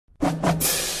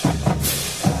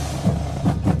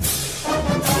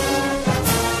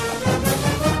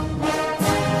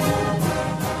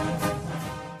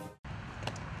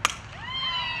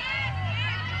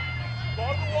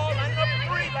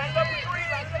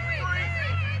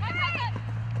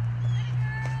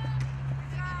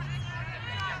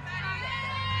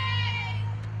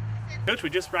Coach,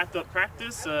 we just wrapped up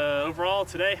practice. Overall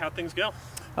today, how'd things go?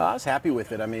 I was happy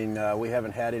with it. I mean, we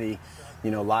haven't had any,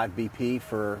 live BP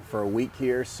for a week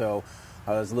here, so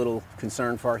I was a little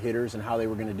concerned for our hitters and how they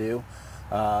were going to do.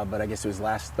 But I guess it was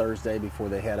last Thursday before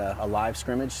they had a live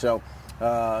scrimmage. So,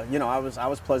 I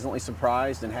was pleasantly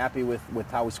surprised and happy with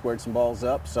how we squared some balls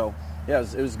up. So, yeah,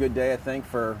 it was a good day, I think,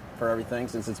 for everything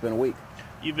since it's been a week.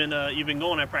 You've been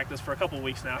going at practice for a couple of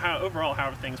weeks now. How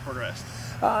have things progressed?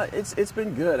 It's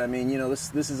been good. I mean,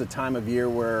 this is a time of year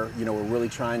where we're really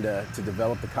trying to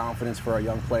develop the confidence for our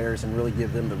young players and really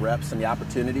give them the reps and the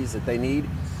opportunities that they need.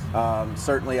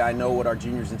 Certainly, I know what our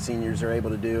juniors and seniors are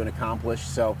able to do and accomplish.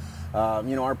 So,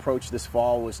 our approach this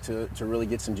fall was to really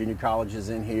get some junior colleges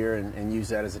in here and use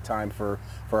that as a time for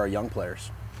our young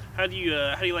players. How do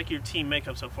you like your team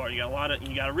makeup so far? You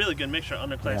got a really good mixture of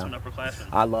underclassmen and upperclassmen.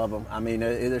 I love them. I mean,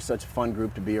 they're such a fun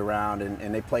group to be around,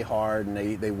 and they play hard and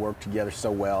they work together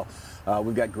so well.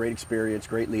 We've got great experience,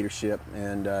 great leadership,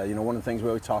 and one of the things we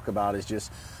always talk about is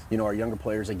just our younger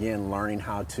players again learning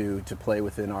how to play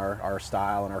within our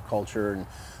style and our culture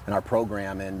and our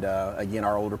program. And again,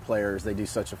 our older players, they do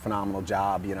such a phenomenal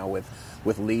job,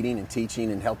 with leading and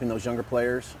teaching and helping those younger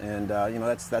players. And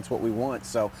that's what we want.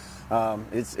 So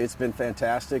it's been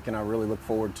fantastic, and I really look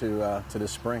forward to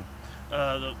this spring.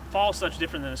 The fall is such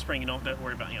different than the spring. You don't have to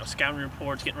worry about scouting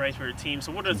reports, getting ready for your team.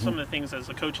 So what are some of the things as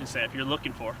a coaching staff you're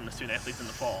looking for from the student athletes in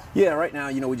the fall? Yeah, right now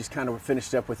we just kind of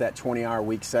finished up with that 20-hour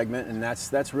week segment, and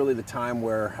that's really the time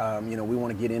where we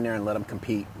want to get in there and let them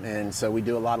compete. And so we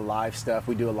do a lot of live stuff.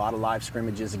 We do a lot of live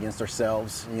scrimmages against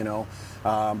ourselves,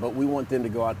 but we want them to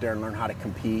go out there and learn how to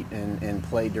compete and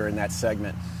play during that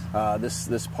segment.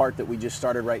 This part that we just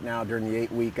started right now during the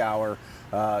 8-week hour,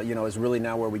 is really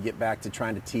now where we get back to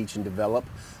trying to teach and develop.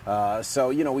 So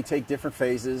we take different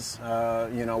phases,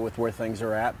 with where things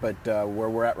are at, but where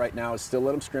we're at right now is still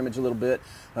let them scrimmage a little bit,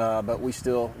 but we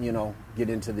still, get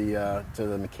into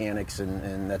the mechanics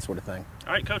and that sort of thing.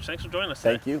 All right, Coach, thanks for joining us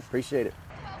today. Thank you. Appreciate it.